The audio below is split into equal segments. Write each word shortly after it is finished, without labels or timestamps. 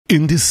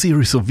In this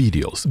series of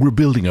videos, we're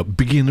building a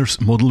beginner's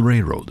model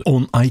railroad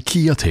on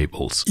IKEA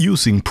tables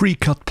using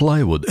pre-cut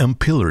plywood and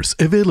pillars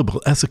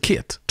available as a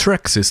kit.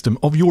 Track system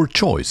of your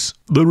choice.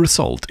 The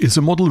result is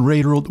a model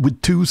railroad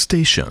with 2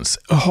 stations,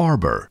 a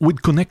harbor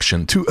with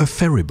connection to a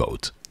ferry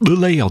boat. The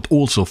layout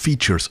also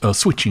features a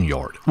switching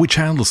yard, which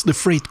handles the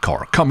freight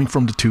car coming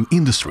from the 2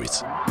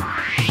 industries.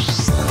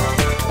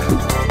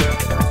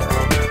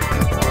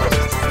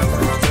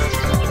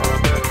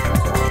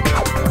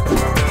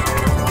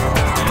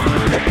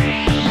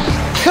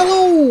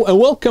 Hello and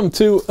welcome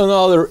to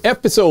another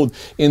episode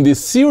in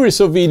this series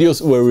of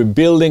videos where we're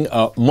building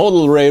a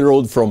model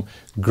railroad from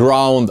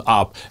ground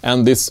up.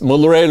 And this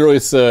model railroad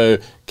is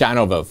kind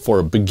of for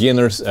a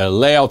beginner's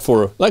layout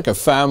for like a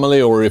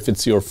family, or if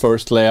it's your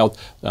first layout,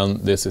 then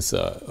this is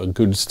a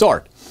good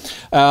start.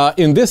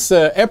 In this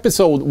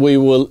episode we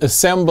will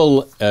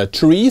assemble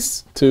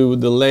trees to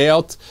the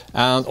layout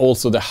and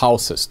also the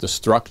houses, the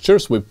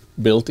structures we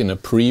built in a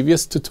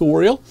previous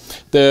tutorial.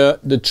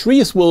 The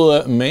trees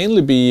will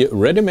mainly be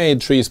ready-made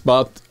trees,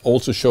 but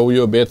also show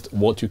you a bit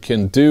what you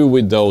can do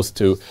with those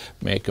to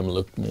make them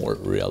look more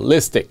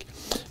realistic.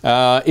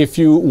 If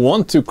you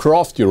want to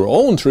craft your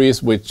own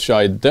trees, which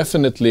I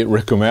definitely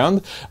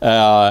recommend,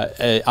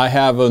 I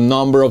have a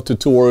number of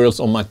tutorials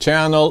on my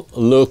channel.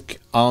 Look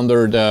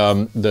under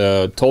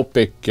the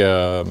topic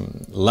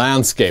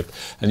landscape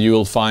and you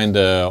will find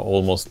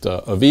almost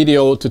a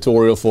video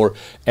tutorial for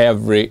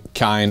every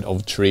kind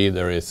of tree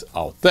there is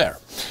out there.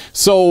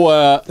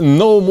 So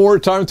no more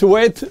time to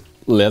wait,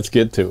 let's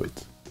get to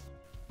it.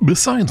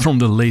 Besides from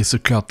the laser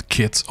cut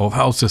kits of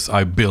houses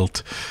I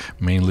built,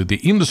 mainly the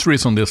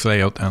industries on this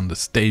layout and the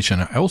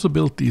station, I also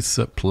built these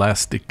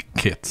plastic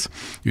kits.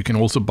 You can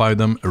also buy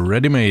them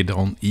ready-made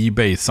on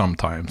eBay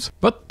sometimes.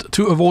 But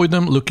to avoid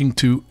them looking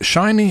too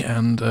shiny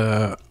and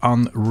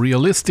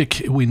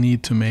unrealistic, we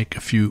need to make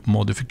a few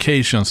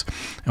modifications.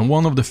 And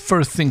one of the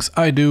first things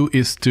I do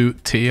is to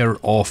tear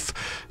off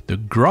the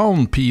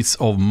ground piece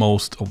of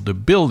most of the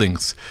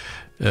buildings.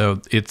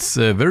 It's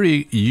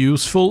very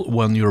useful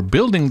when you're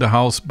building the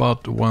house,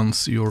 but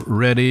once you're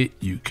ready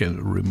you can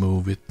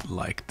remove it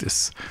like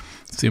this,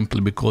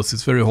 simply because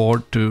it's very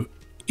hard to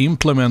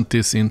implement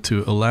this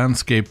into a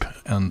landscape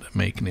and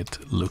making it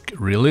look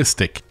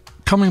realistic.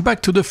 Coming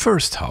back to the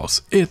first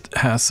house, it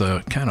has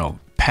a kind of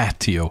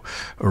patio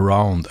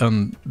around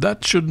and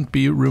that shouldn't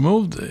be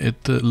removed.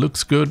 It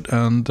looks good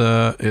and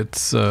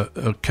it's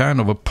a kind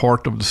of a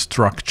part of the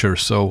structure,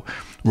 so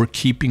we're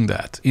keeping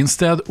that.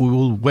 Instead we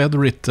will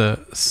weather it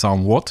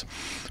somewhat.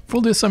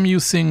 For this I'm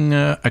using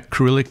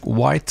acrylic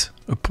white,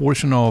 a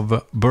portion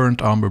of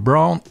burnt umber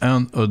brown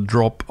and a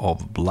drop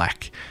of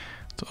black.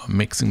 So I'm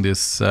mixing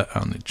this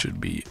and it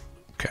should be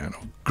kind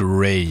of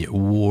gray,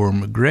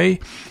 warm gray,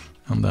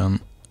 and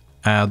then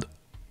add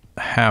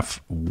half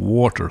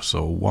water,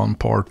 so 1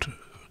 part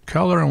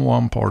color and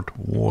 1 part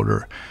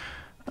water,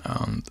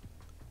 and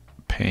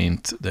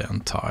paint the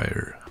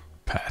entire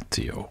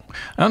patio.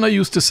 And I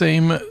use the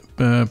same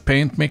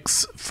paint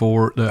mix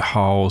for the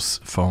house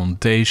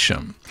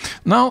foundation.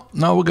 Now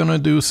we're gonna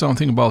do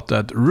something about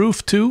that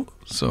roof too.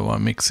 So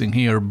I'm mixing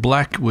here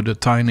black with a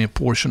tiny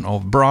portion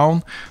of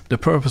brown. The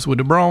purpose with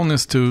the brown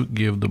is to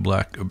give the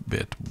black a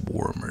bit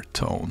warmer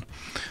tone.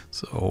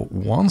 So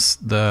once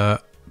the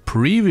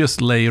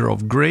previous layer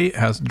of gray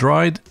has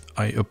dried,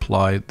 I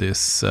apply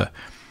this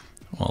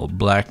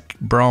black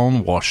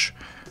brown wash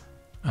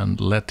and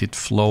let it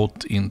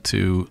float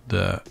into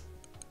the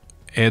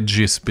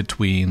edges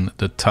between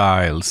the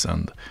tiles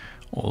and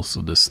also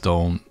the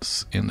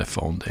stones in the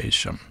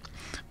foundation.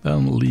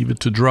 Then leave it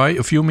to dry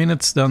a few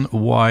minutes, then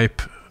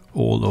wipe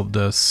all of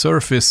the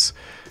surface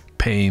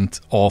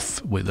paint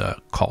off with a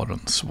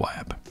cotton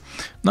swab.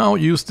 Now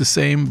use the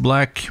same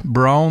black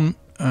brown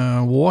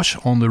wash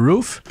on the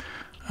roof,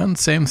 and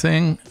same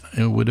thing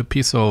with a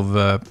piece of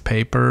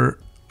paper.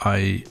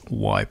 I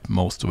wipe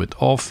most of it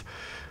off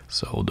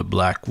so the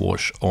black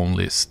wash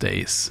only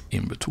stays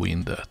in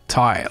between the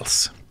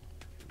tiles.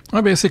 I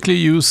basically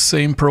use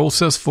same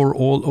process for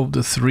all of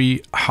the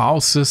 3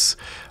 houses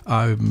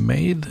I've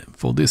made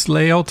for this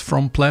layout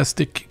from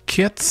plastic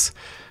kits.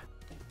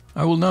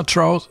 I will now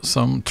try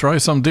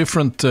some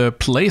different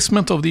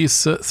placement of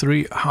these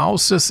 3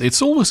 houses.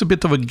 It's always a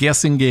bit of a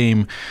guessing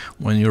game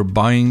when you're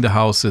buying the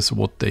houses,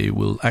 what they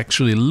will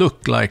actually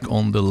look like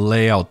on the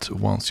layout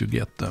once you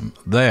get them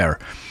there.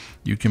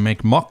 You can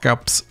make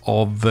mock-ups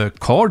of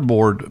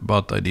cardboard,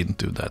 but I didn't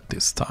do that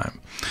this time.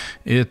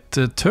 It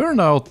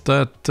turned out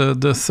that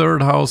the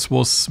 3rd house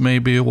was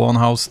maybe 1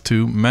 house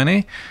too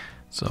many.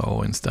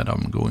 So instead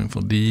I'm going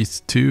for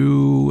these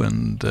 2,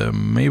 and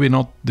maybe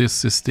not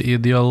this is the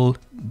ideal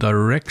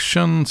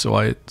direction, so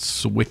I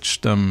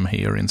switched them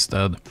here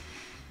instead.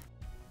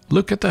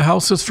 Look at the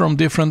houses from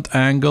different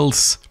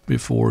angles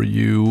before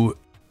you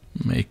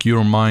make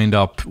your mind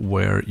up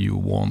where you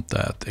want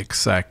that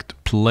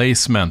exact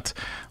placement.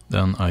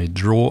 Then I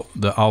draw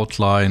the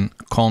outline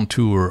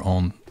contour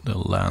on the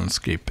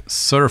landscape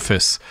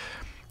surface.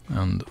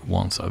 And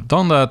once I've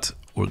done that,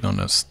 we're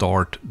gonna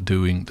start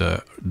doing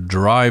the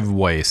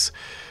driveways.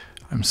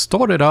 I'm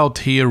started out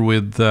here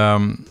with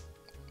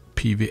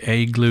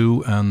PVA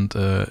glue and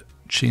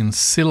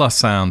chinchilla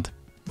sand.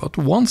 But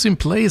once in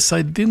place,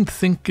 I didn't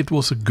think it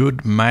was a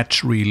good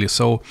match really,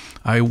 so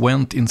I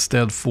went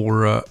instead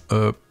for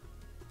a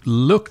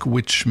look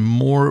which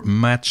more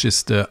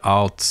matches the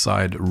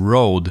outside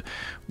road,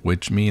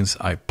 which means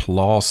I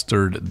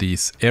plastered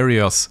these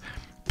areas,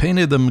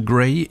 painted them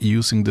gray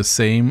using the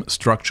same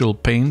structural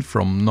paint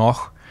from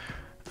Noch,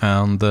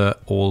 and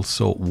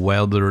also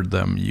weathered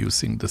them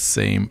using the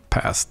same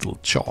pastel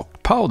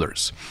chalk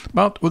powders.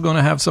 But we're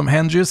gonna have some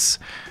hinges.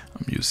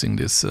 I'm using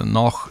this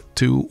Noch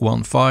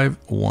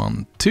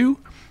 21512,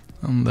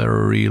 and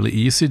they're really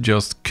easy,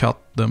 just cut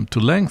them to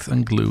length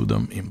and glue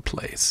them in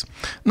place.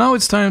 Now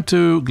it's time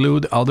to glue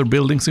the other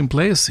buildings in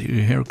place.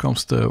 Here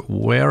comes the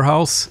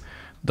warehouse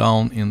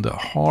down in the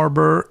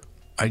harbor.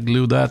 I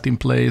glue that in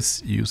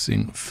place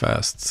using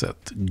fast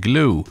set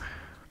glue.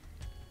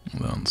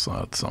 Then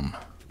add some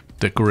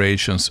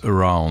decorations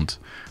around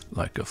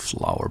like a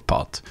flower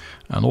pot,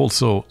 and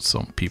also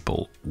some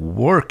people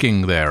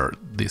working there.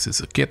 This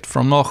is a kit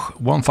from Noch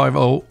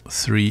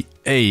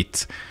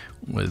 15038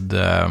 with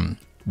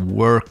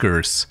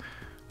workers.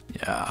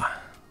 Yeah,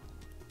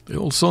 they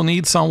also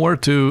need somewhere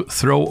to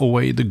throw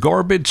away the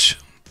garbage.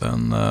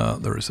 Then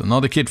there is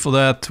another kit for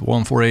that,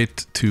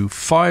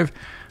 14825,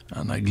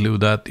 and I glue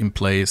that in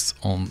place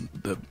on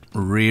the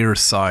rear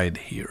side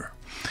here.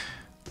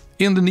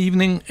 In the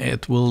evening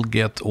it will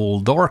get all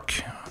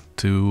dark.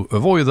 To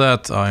avoid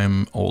that,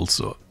 I'm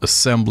also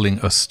assembling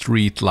a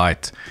street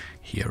light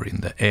here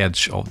in the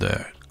edge of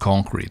the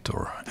concrete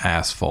or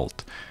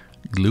asphalt.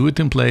 Glue it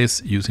in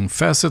place using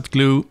facet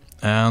glue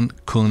and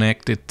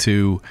connect it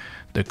to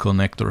the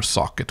connector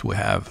socket we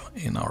have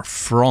in our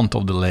front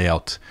of the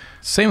layout.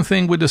 Same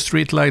thing with the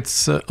street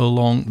lights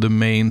along the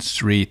main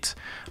street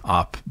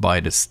up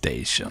by the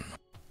station.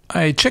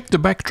 I checked the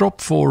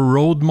backdrop for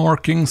road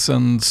markings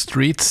and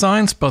street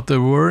signs, but there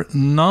were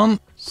none.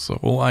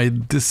 So I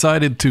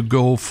decided to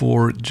go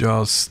for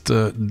just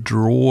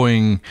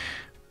drawing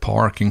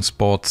parking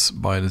spots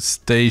by the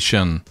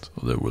station.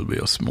 So there will be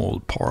a small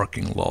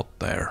parking lot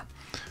there.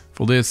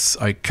 For this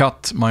I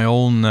cut my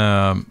own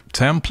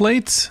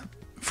template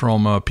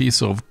from a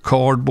piece of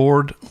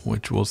cardboard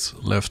which was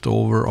left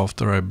over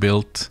after I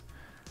built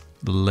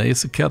the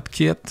laser cut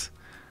kit,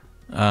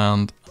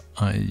 and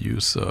I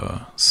use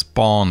a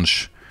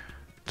sponge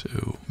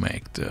to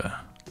make the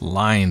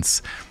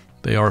lines.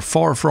 They are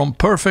far from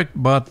perfect,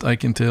 but I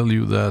can tell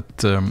you that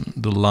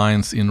the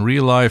lines in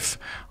real life,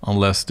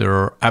 unless they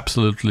are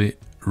absolutely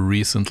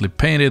recently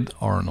painted,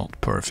 are not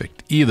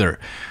perfect either.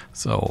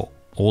 So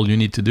all you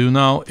need to do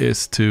now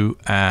is to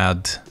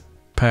add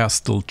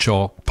pastel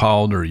chalk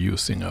powder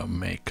using a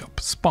makeup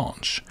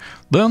sponge.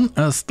 Then,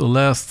 as the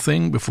last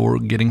thing before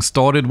getting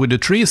started with the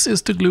trees,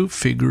 is to glue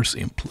figures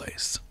in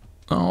place.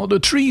 Now, the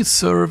trees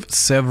serve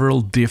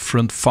several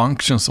different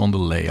functions on the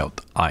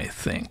layout, I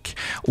think.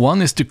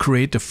 One is to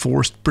create a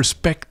forced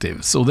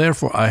perspective, so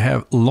therefore I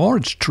have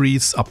large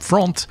trees up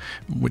front,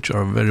 which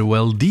are very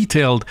well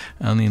detailed,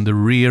 and in the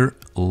rear,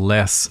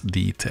 less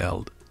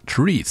detailed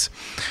trees.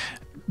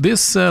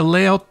 This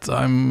layout,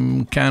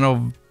 I'm kind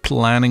of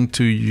planning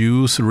to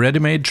use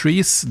ready-made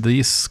trees.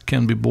 These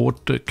can be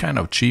bought kind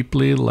of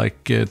cheaply,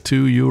 like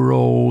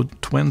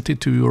 €2.20 to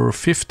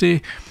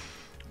 €2.50.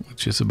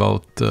 Which is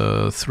about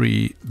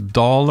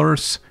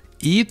 $3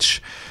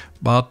 each,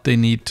 but they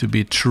need to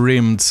be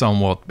trimmed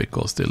somewhat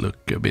because they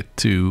look a bit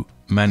too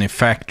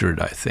manufactured,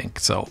 I think.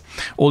 So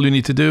all you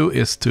need to do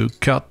is to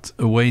cut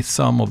away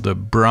some of the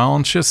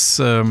branches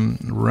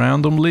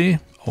randomly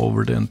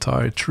over the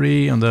entire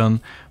tree, and then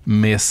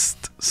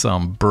mist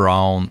some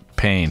brown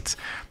paint.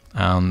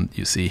 And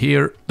you see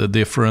here the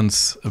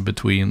difference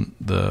between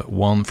the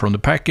one from the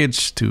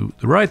package to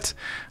the right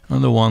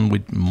and the one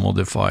with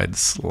modified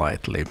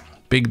slightly.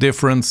 Big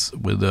difference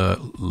with a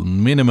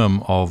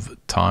minimum of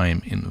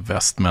time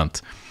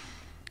investment.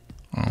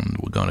 And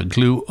we're gonna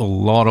glue a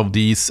lot of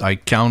these. I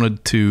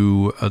counted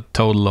to a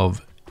total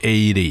of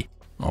 80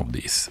 of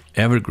these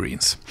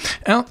evergreens.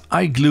 And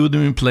I glued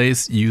them in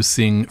place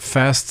using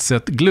fast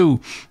set glue.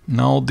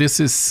 Now this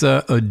is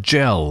a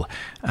gel,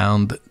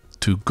 and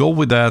to go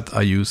with that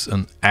I use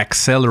an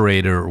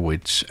accelerator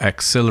which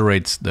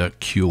accelerates the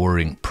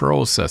curing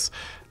process.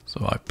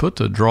 So I put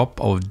a drop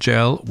of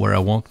gel where I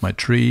want my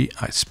tree,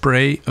 I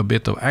spray a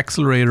bit of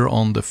accelerator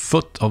on the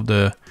foot of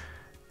the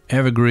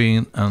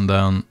evergreen, and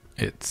then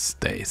it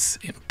stays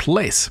in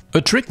place.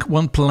 A trick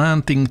when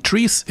planting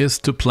trees is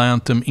to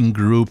plant them in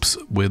groups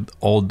with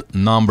odd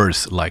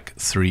numbers like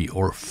 3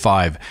 or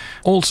 5.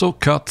 Also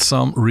cut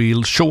some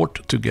real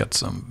short to get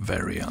some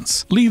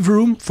variance. Leave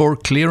room for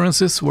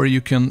clearances where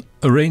you can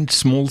arrange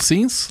small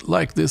scenes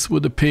like this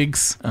with the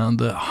pigs and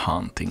the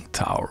hunting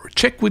tower.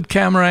 Check with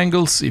camera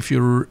angles if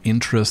you're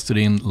interested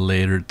in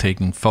later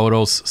taking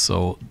photos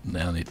so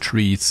any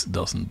trees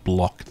doesn't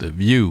block the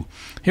view.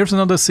 Here's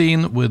another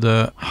scene with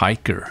a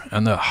hiker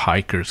and a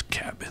hiker's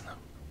cabin.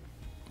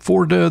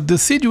 For the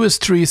deciduous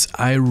trees,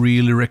 I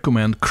really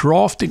recommend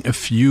crafting a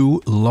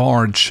few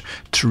large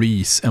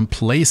trees and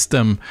place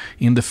them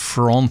in the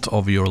front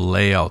of your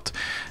layout.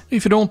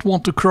 If you don't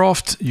want to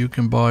craft, you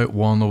can buy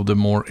one of the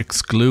more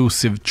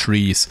exclusive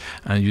trees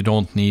and you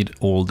don't need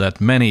all that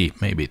many,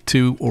 maybe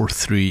 2 or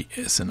 3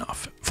 is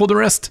enough. For the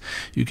rest,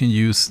 you can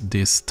use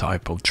this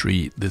type of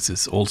tree. This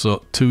is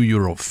also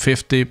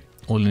 €2.50.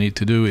 All you need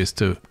to do is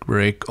to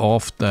break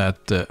off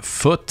that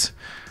foot.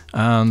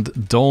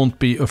 And don't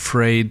be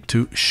afraid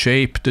to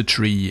shape the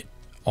tree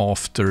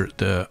after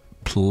the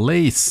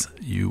place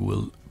you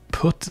will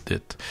put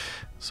it.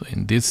 So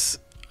in this,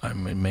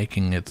 I'm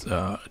making it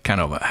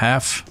kind of a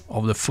half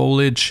of the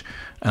foliage,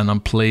 and I'm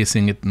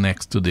placing it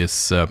next to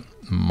this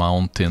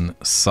mountain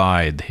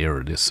side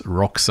here, this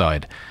rock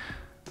side.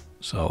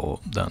 So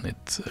then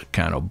it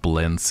kind of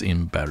blends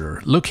in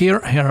better. Look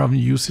here I've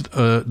used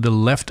the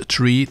left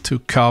tree to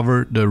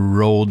cover the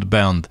road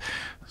bend.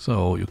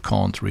 So you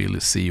can't really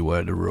see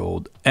where the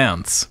road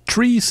ends.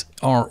 Trees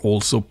are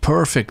also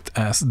perfect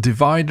as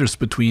dividers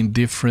between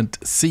different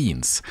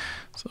scenes.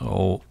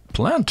 So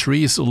plant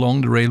trees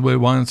along the railway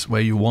lines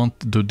where you want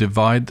to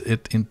divide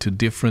it into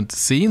different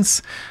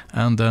scenes,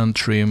 and then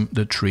trim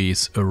the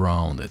trees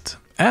around it.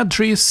 Add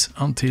trees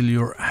until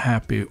you're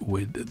happy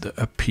with the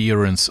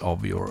appearance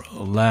of your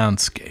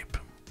landscape.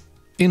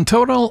 In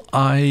total,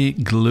 I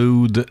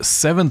glued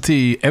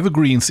 70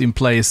 evergreens in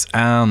place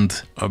and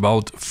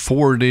about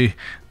 40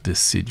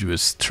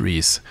 deciduous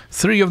trees.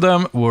 3 of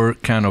them were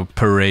kind of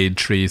parade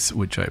trees,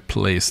 which I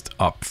placed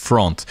up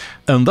front.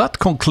 And that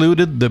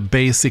concluded the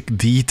basic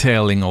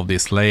detailing of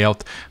this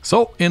layout.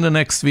 So in the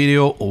next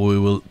video, we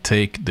will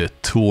take the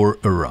tour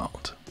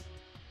around.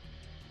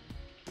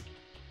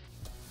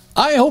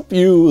 I hope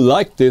you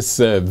liked this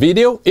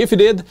video. If you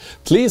did,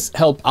 please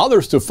help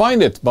others to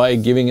find it by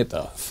giving it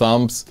a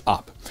thumbs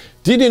up.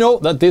 Did you know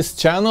that this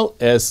channel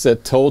is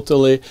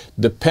totally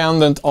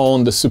dependent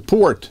on the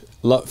support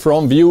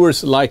from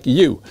viewers like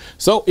you?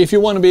 So if you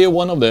want to be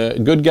one of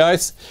the good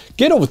guys,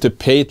 get over to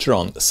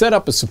Patreon, set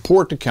up a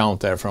support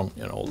account there from,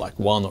 like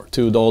 $1 or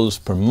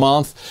 $2 per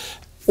month,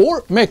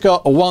 or make a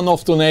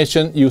one-off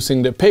donation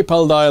using the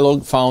PayPal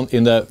dialog found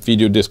in the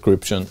video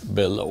description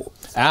below.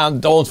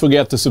 And don't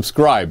forget to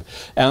subscribe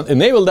and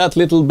enable that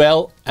little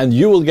bell, and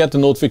you will get the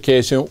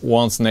notification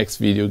once next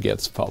video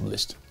gets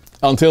published.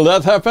 Until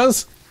that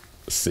happens,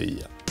 see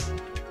ya.